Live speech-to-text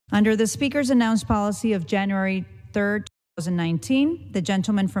Under the Speaker's announced policy of January 3rd, 2019, the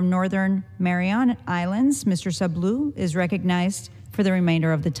gentleman from Northern Mariana Islands, Mr. Sablan, is recognized for the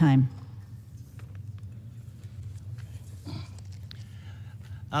remainder of the time.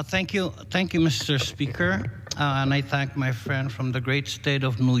 Thank you, Mr. Speaker, and I thank my friend from the great state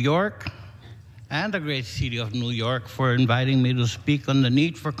of New York and the great city of New York for inviting me to speak on the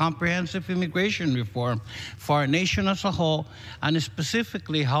need for comprehensive immigration reform for our nation as a whole, and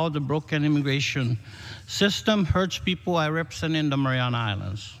specifically how the broken immigration system hurts people I represent in the Mariana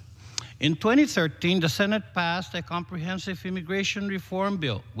Islands. In 2013, the Senate passed a comprehensive immigration reform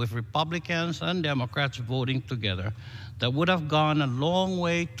bill with Republicans and Democrats voting together that would have gone a long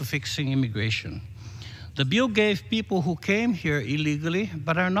way to fixing immigration. The bill gave people who came here illegally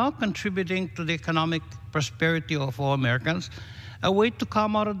but are now contributing to the economic prosperity of all Americans a way to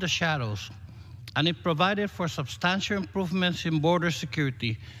come out of the shadows. And it provided for substantial improvements in border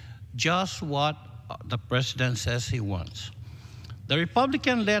security, just what the president says he wants. The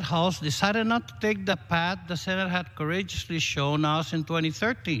Republican-led House decided not to take the path the Senate had courageously shown us in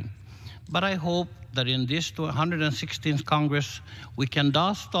 2013. But I hope that in this 116th Congress, we can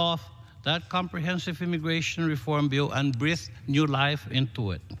dust off that comprehensive immigration reform bill and breathe new life into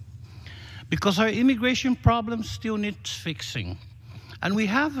it. Because our immigration problem still needs fixing. And we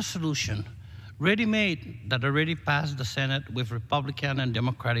have a solution, ready-made, that already passed the Senate with Republican and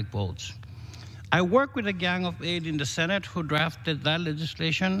Democratic votes. I worked with a gang of 8 in the Senate who drafted that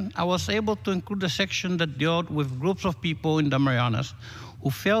legislation. I was able to include a section that dealt with groups of people in the Marianas who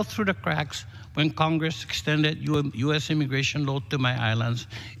fell through the cracks when Congress extended U.S. immigration law to my islands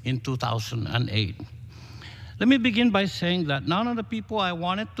in 2008. Let me begin by saying that none of the people I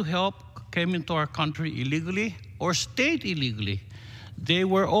wanted to help came into our country illegally or stayed illegally. They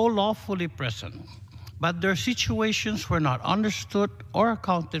were all lawfully present, but their situations were not understood or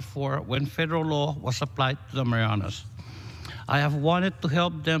accounted for when federal law was applied to the Marianas. I have wanted to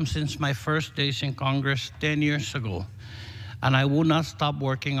help them since my first days in Congress 10 years ago, and I will not stop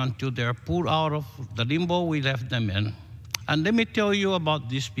working until they are pulled out of the limbo we left them in. And let me tell you about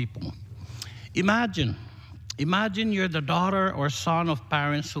these people. Imagine you're the daughter or son of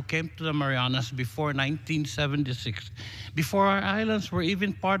parents who came to the Marianas before 1976, before our islands were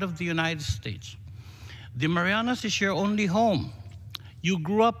even part of the United States. The Marianas is your only home. You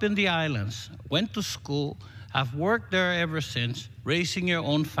grew up in the islands, went to school, have worked there ever since, raising your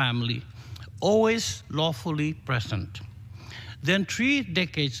own family, always lawfully present. Then 3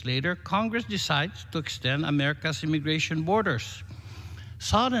 decades later, Congress decides to extend America's immigration borders.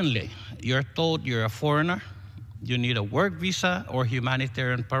 Suddenly, you're told you're a foreigner, you need a work visa or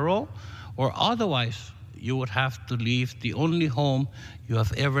humanitarian parole, or otherwise you would have to leave the only home you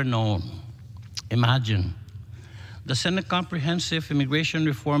have ever known. Imagine. The Senate Comprehensive Immigration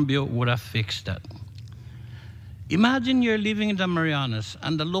Reform Bill would have fixed that. Imagine you're living in the Marianas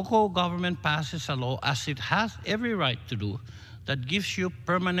and the local government passes a law, as it has every right to do, that gives you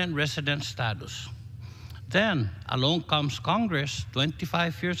permanent resident status. Then along comes Congress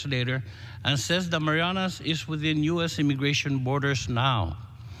 25 years later and says the Marianas is within U.S. immigration borders now.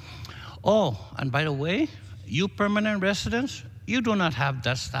 Oh, and by the way, you permanent residents, you do not have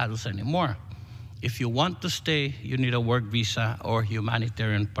that status anymore. If you want to stay, you need a work visa or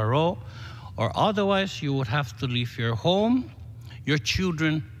humanitarian parole, or otherwise you would have to leave your home, your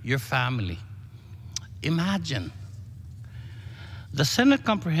children, your family. Imagine. The Senate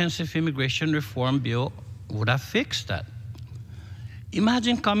Comprehensive Immigration Reform Bill would have fixed that.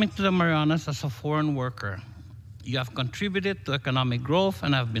 Imagine coming to the Marianas as a foreign worker. You have contributed to economic growth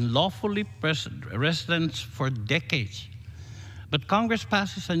and have been lawfully residents for decades. But Congress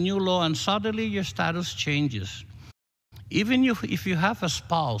passes a new law and suddenly your status changes. Even if you have a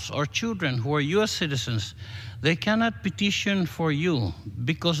spouse or children who are U.S. citizens, they cannot petition for you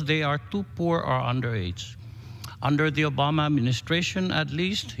because they are too poor or underage. Under the Obama administration, at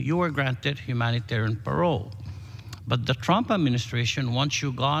least, you were granted humanitarian parole. But the Trump administration wants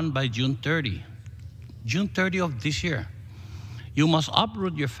you gone by June 30 of this year. You must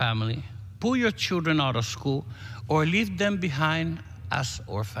uproot your family, pull your children out of school, or leave them behind as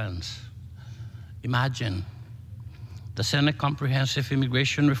orphans. Imagine. The Senate Comprehensive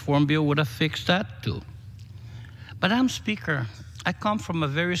Immigration Reform Bill would have fixed that too. But Madam Speaker, I come from a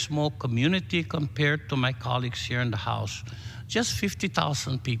very small community compared to my colleagues here in the House, just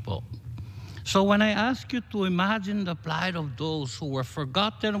 50,000 people. So when I ask you to imagine the plight of those who were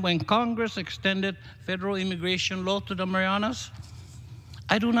forgotten when Congress extended federal immigration law to the Marianas,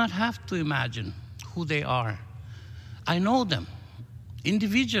 I do not have to imagine who they are. I know them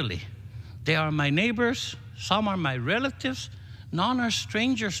individually. They are my neighbors, some are my relatives, None are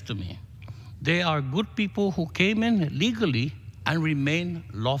strangers to me. They are good people who came in legally and remain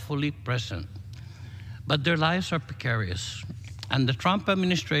lawfully present. But their lives are precarious, and the Trump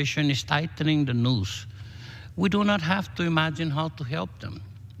administration is tightening the noose. We do not have to imagine how to help them.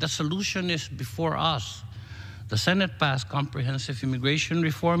 The solution is before us. The Senate passed comprehensive immigration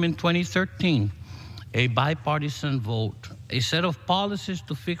reform in 2013, a bipartisan vote, a set of policies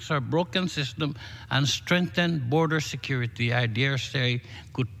to fix our broken system and strengthen border security, I dare say,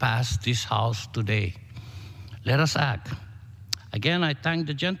 could pass this House today. Let us act. Again, I thank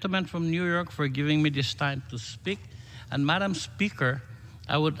the gentleman from New York for giving me this time to speak. And Madam Speaker,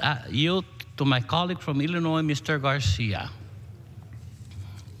 I would yield to my colleague from Illinois, Mr. Garcia.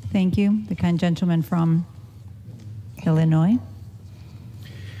 Thank you. The kind gentleman from Illinois.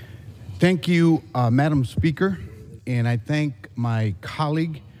 Thank you, Madam Speaker, and I thank my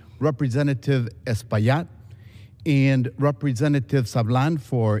colleague, Representative Espaillat, and Representative Sablan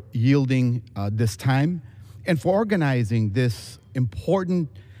for yielding this time and for organizing this important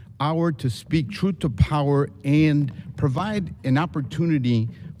hour to speak truth to power and provide an opportunity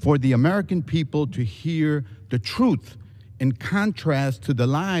for the American people to hear the truth in contrast to the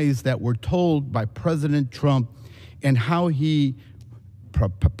lies that were told by President Trump and how he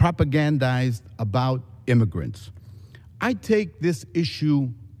propagandized about immigrants. I take this issue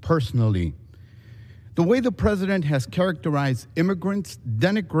personally. The way the president has characterized immigrants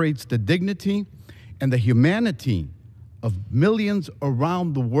denigrates the dignity and the humanity of millions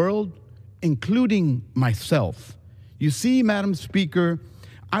around the world, including myself. You see, Madam Speaker,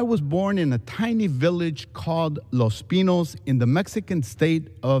 I was born in a tiny village called Los Pinos in the Mexican state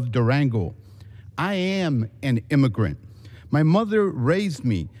of Durango. I am an immigrant. My mother raised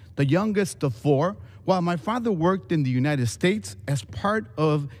me, the youngest of four, while my father worked in the United States as part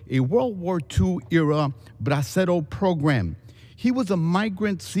of a World War II era bracero program. He was a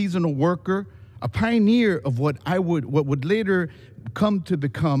migrant seasonal worker, a pioneer of what would later come to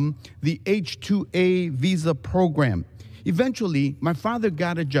become the H-2A visa program. Eventually, my father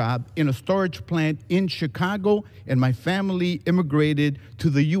got a job in a storage plant in Chicago, and my family immigrated to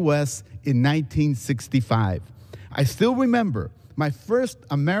the U.S. in 1965. I still remember my first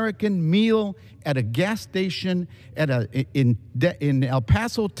American meal at a gas station in El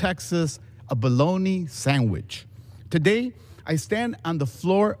Paso, Texas, a bologna sandwich. Today, I stand on the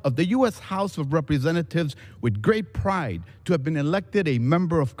floor of the U.S. House of Representatives with great pride to have been elected a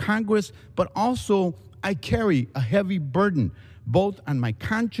member of Congress, but also I carry a heavy burden both on my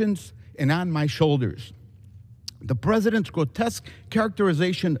conscience and on my shoulders. The president's grotesque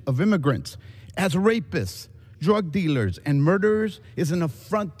characterization of immigrants as rapists, drug dealers, and murderers is an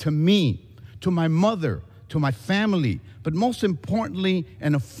affront to me, to my mother, to my family, but most importantly,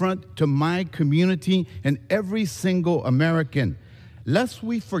 an affront to my community and every single American. Lest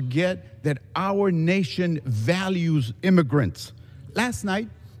we forget that our nation values immigrants. Last night,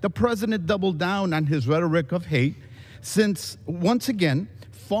 the president doubled down on his rhetoric of hate, since once again,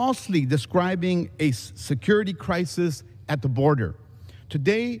 falsely describing a security crisis at the border.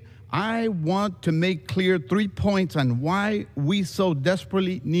 Today, I want to make clear 3 points on why we so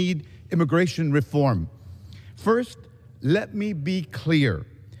desperately need immigration reform. First, let me be clear.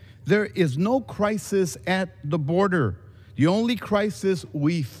 There is no crisis at the border. The only crisis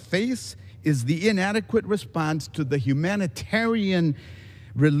we face is the inadequate response to the humanitarian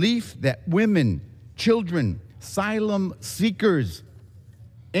relief that women, children, asylum seekers,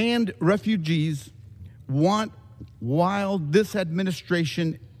 and refugees want, while this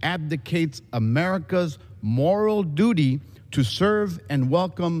administration abdicates America's moral duty to serve and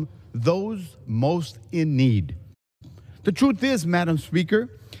welcome those most in need. The truth is, Madam Speaker,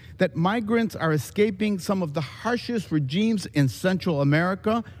 that migrants are escaping some of the harshest regimes in Central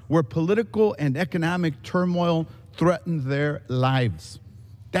America, where political and economic turmoil threaten their lives.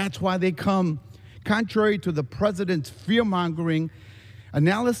 That's why they come. Contrary to the president's fear-mongering,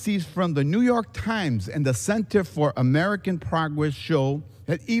 analyses from the New York Times and the Center for American Progress show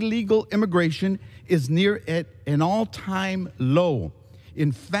that illegal immigration is near at an all-time low.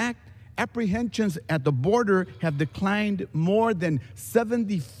 In fact, apprehensions at the border have declined more than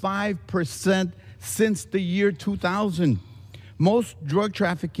 75% since the year 2000. Most drug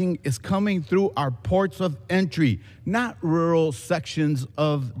trafficking is coming through our ports of entry, not rural sections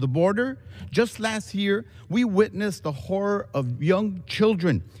of the border. Just last year, we witnessed the horror of young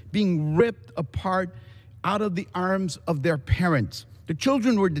children being ripped apart out of the arms of their parents. The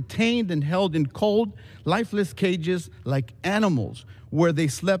children were detained and held in cold, lifeless cages like animals, where they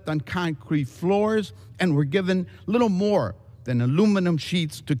slept on concrete floors and were given little more than aluminum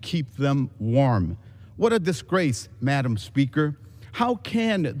sheets to keep them warm. What a disgrace, Madam Speaker. How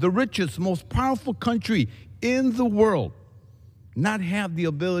can the richest, most powerful country in the world not have the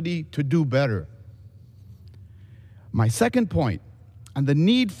ability to do better? My second point on the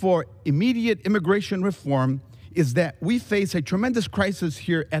need for immediate immigration reform is that we face a tremendous crisis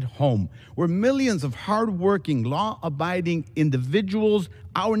here at home, where millions of hardworking, law-abiding individuals,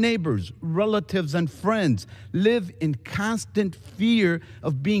 our neighbors, relatives, and friends, live in constant fear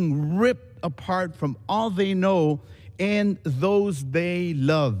of being ripped apart from all they know and those they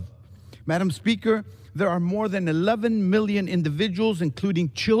love. Madam Speaker, there are more than 11 million individuals,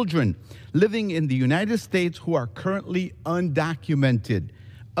 including children, living in the United States who are currently undocumented.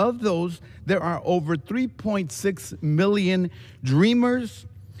 Of those, there are over 3.6 million dreamers,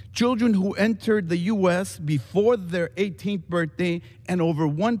 children who entered the U.S. before their 18th birthday, and over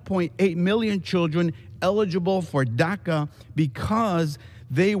 1.8 million children eligible for DACA because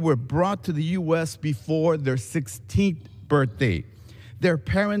they were brought to the U.S. before their 16th birthday. Their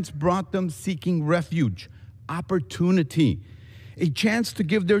parents brought them seeking refuge, opportunity, a chance to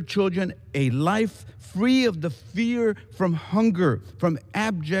give their children a life free of the fear from hunger, from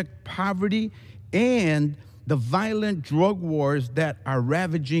abject poverty, and the violent drug wars that are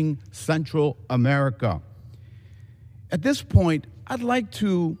ravaging Central America. At this point, I'd like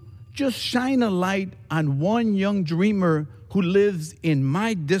to just shine a light on one young dreamer who lives in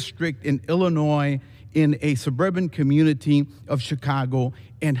my district in Illinois, in a suburban community of Chicago,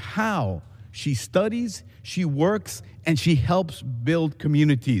 and how she studies, she works, and she helps build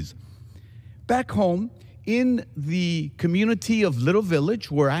communities. Back home, in the community of Little Village,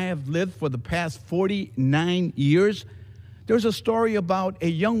 where I have lived for the past 49 years, there's a story about a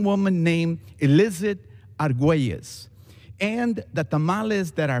young woman named Elizabeth Arguelles and the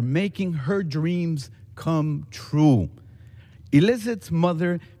tamales that are making her dreams come true. Elizabeth's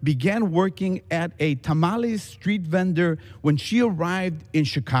mother began working at a tamales street vendor when she arrived in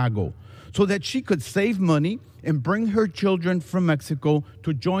Chicago so that she could save money and bring her children from Mexico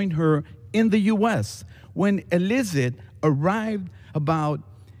to join her in the U.S. When Elizabeth arrived about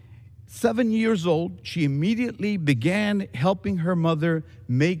 7 years old, she immediately began helping her mother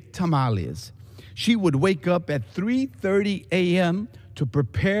make tamales. She would wake up at 3:30 a.m. to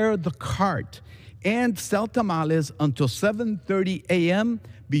prepare the cart and sell tamales until 7:30 a.m.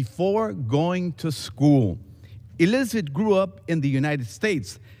 before going to school. Elizabeth grew up in the United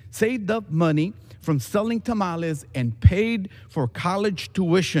States, saved up money from selling tamales, and paid for college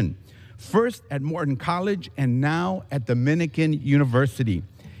tuition, first at Morton College and now at Dominican University.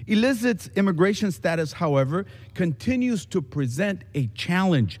 Elizabeth's immigration status, however, continues to present a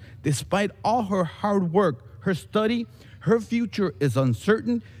challenge. Despite all her hard work, her study, her future is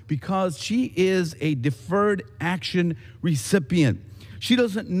uncertain because she is a deferred action recipient. She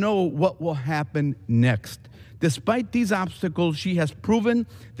doesn't know what will happen next. Despite these obstacles, she has proven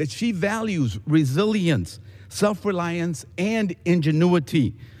that she values resilience, self-reliance, and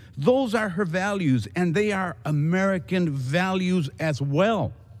ingenuity. Those are her values, and they are American values as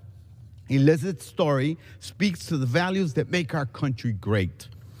well. Elizabeth's story speaks to the values that make our country great.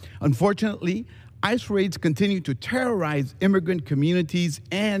 Unfortunately, ICE raids continue to terrorize immigrant communities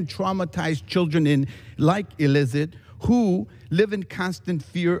and traumatize children like Elizabeth, who live in constant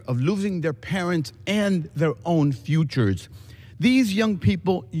fear of losing their parents and their own futures. These young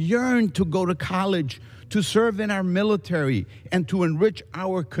people yearn to go to college, to serve in our military, and to enrich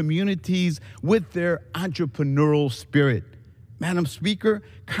our communities with their entrepreneurial spirit. Madam Speaker,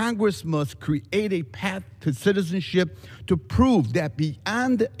 Congress must create a path to citizenship to prove that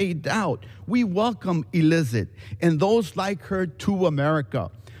beyond a doubt, we welcome Elizabeth and those like her to America.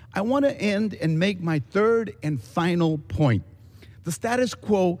 I want to end and make my third and final point. The status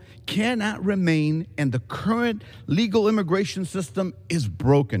quo cannot remain, and the current legal immigration system is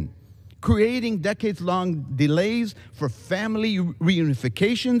broken, creating decades-long delays for family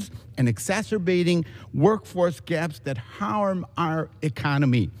reunifications and exacerbating workforce gaps that harm our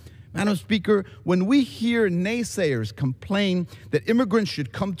economy. Madam Speaker, when we hear naysayers complain that immigrants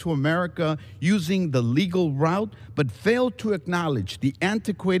should come to America using the legal route, but fail to acknowledge the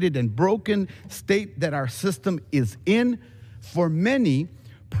antiquated and broken state that our system is in, for many,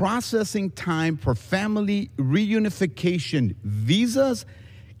 processing time for family reunification visas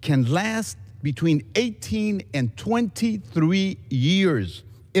can last between 18 and 23 years.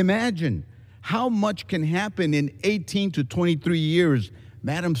 Imagine how much can happen in 18 to 23 years.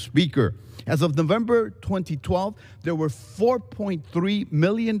 Madam Speaker, as of November 2012, there were 4.3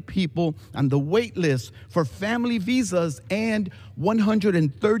 million people on the wait list for family visas and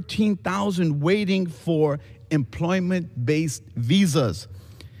 113,000 waiting for employment-based visas.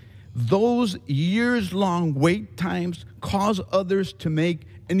 Those years-long wait times cause others to make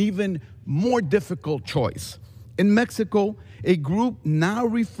an even more difficult choice. In Mexico, a group now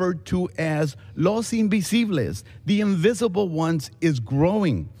referred to as Los Invisibles, the invisible ones, is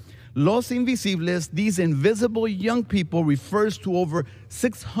growing. Los Invisibles, these invisible young people, refers to over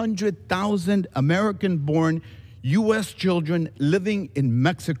 600,000 American-born U.S. children living in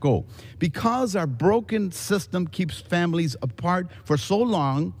Mexico. Because our broken system keeps families apart for so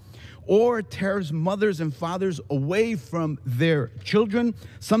long, or tears mothers and fathers away from their children,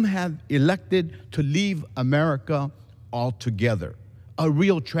 some have elected to leave America altogether. A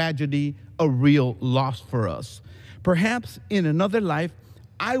real tragedy, a real loss for us. Perhaps in another life,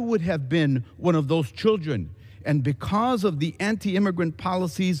 I would have been one of those children. And because of the anti-immigrant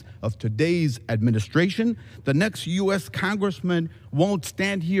policies of today's administration, the next U.S. Congressman won't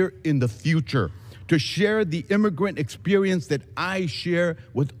stand here in the future to share the immigrant experience that I share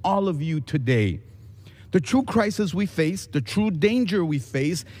with all of you today. The true crisis we face, the true danger we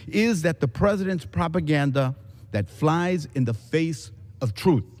face, is that the president's propaganda that flies in the face of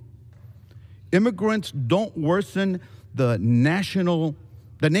truth. Immigrants don't worsen the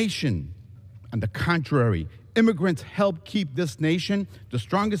nation. On the contrary, immigrants help keep this nation the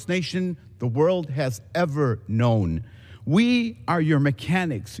strongest nation the world has ever known. We are your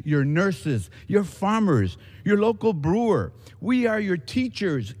mechanics, your nurses, your farmers, your local brewer. We are your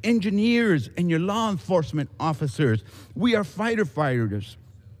teachers, engineers, and your law enforcement officers. We are firefighters,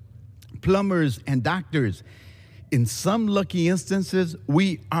 plumbers, and doctors. In some lucky instances,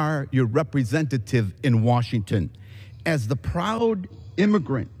 we are your representative in Washington. As the proud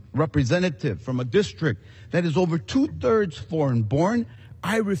immigrant representative from a district that is over 2/3 foreign-born,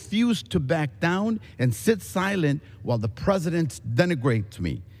 I refuse to back down and sit silent while the president denigrates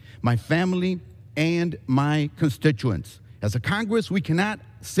me, my family, and my constituents. As a Congress, we cannot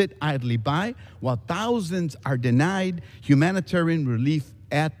sit idly by while thousands are denied humanitarian relief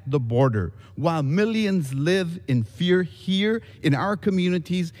at the border, while millions live in fear here in our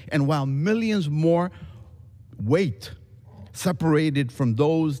communities, and while millions more wait, separated from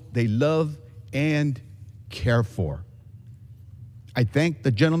those they love and care for. I thank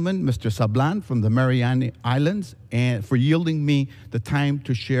the gentleman, Mr. Sablan from the Mariana Islands, and for yielding me the time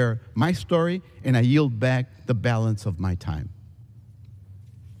to share my story, and I yield back the balance of my time.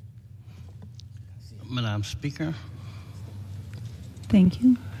 Madam Speaker. Thank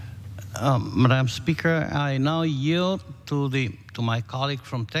you. Madam Speaker, I now yield to my colleague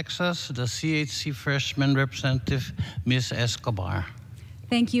from Texas, the CHC freshman representative, Ms. Escobar.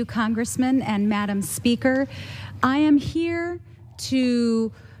 Thank you, Congressman and Madam Speaker. I am here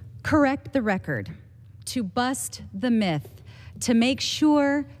to correct the record, to bust the myth, to make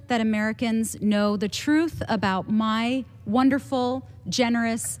sure that Americans know the truth about my wonderful,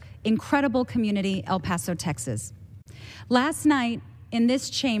 generous, incredible community, El Paso, Texas. Last night in this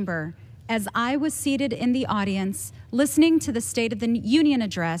chamber, as I was seated in the audience listening to the State of the Union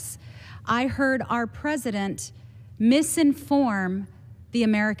address, I heard our president misinform the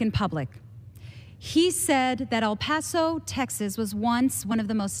American public. He said that El Paso, Texas was once one of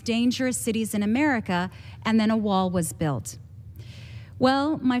the most dangerous cities in America, and then a wall was built.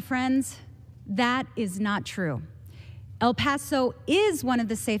 Well, my friends, that is not true. El Paso is one of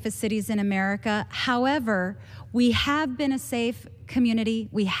the safest cities in America. However, we have been a safe community.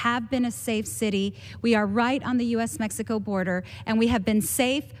 We have been a safe city. We are right on the U.S.-Mexico border, and we have been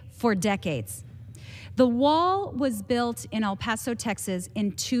safe for decades. The wall was built in El Paso, Texas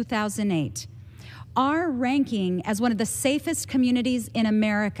in 2008. Our ranking as one of the safest communities in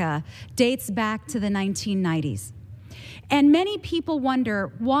America dates back to the 1990s. And many people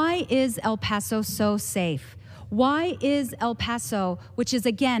wonder, why is El Paso so safe? Why is El Paso, which is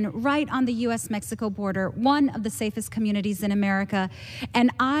again right on the U.S.-Mexico border, one of the safest communities in America?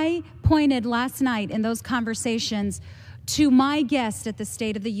 And I pointed last night in those conversations to my guest at the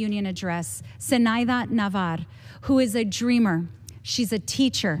State of the Union address, Zenaida Navar, who is a dreamer. She's a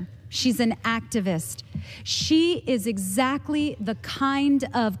teacher. She's an activist. She is exactly the kind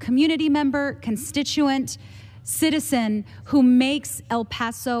of community member, constituent, citizen who makes El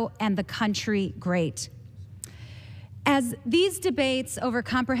Paso and the country great. As these debates over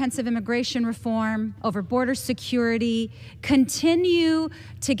comprehensive immigration reform, over border security, continue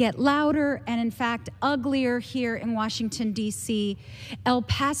to get louder and, in fact, uglier here in Washington, D.C., El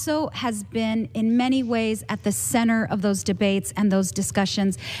Paso has been, in many ways, at the center of those debates and those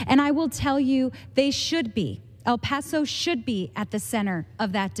discussions. And I will tell you, they should be. El Paso should be at the center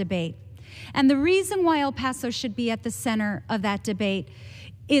of that debate. And the reason why El Paso should be at the center of that debate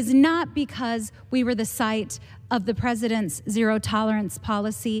is not because we were the site of the president's zero tolerance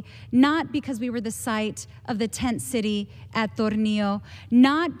policy, not because we were the site of the tent city at Tornillo,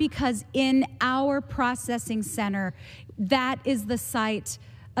 not because in our processing center, that is the site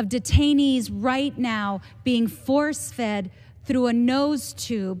of detainees right now being force-fed through a nose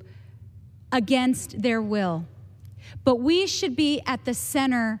tube against their will. But we should be at the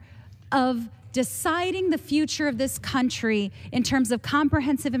center of deciding the future of this country in terms of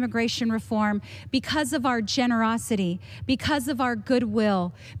comprehensive immigration reform because of our generosity, because of our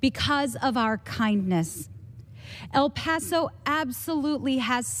goodwill, because of our kindness. El Paso absolutely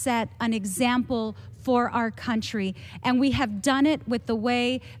has set an example for our country, and we have done it with the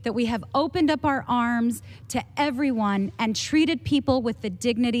way that we have opened up our arms to everyone and treated people with the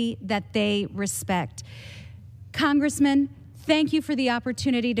dignity that they respect. Congressman, thank you for the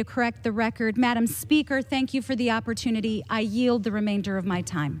opportunity to correct the record. Madam Speaker, thank you for the opportunity. I yield the remainder of my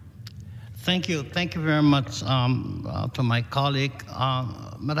time. Thank you. Thank you very much to my colleague.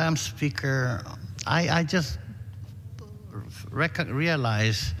 Madam Speaker, I just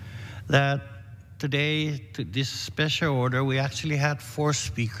realized that today, to this special order, we actually had 4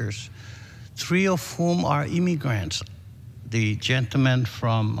 speakers, 3 of whom are immigrants. The gentleman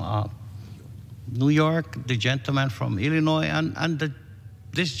from New York, the gentleman from Illinois, and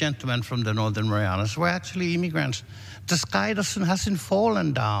this gentleman from the Northern Marianas were actually immigrants. The sky hasn't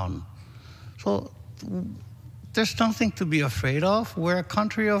fallen down. So there's nothing to be afraid of. We're a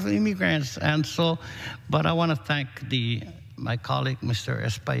country of immigrants. And so, but I want to thank my colleague, Mr.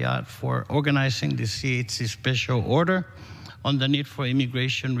 Espaillat, for organizing the CHC special order on the need for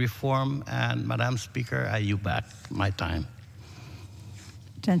immigration reform. And Madam Speaker, I yield back my time.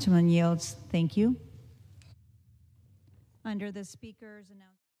 Gentleman yields. Thank you. Under the Speaker's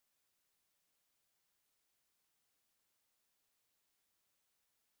announcement.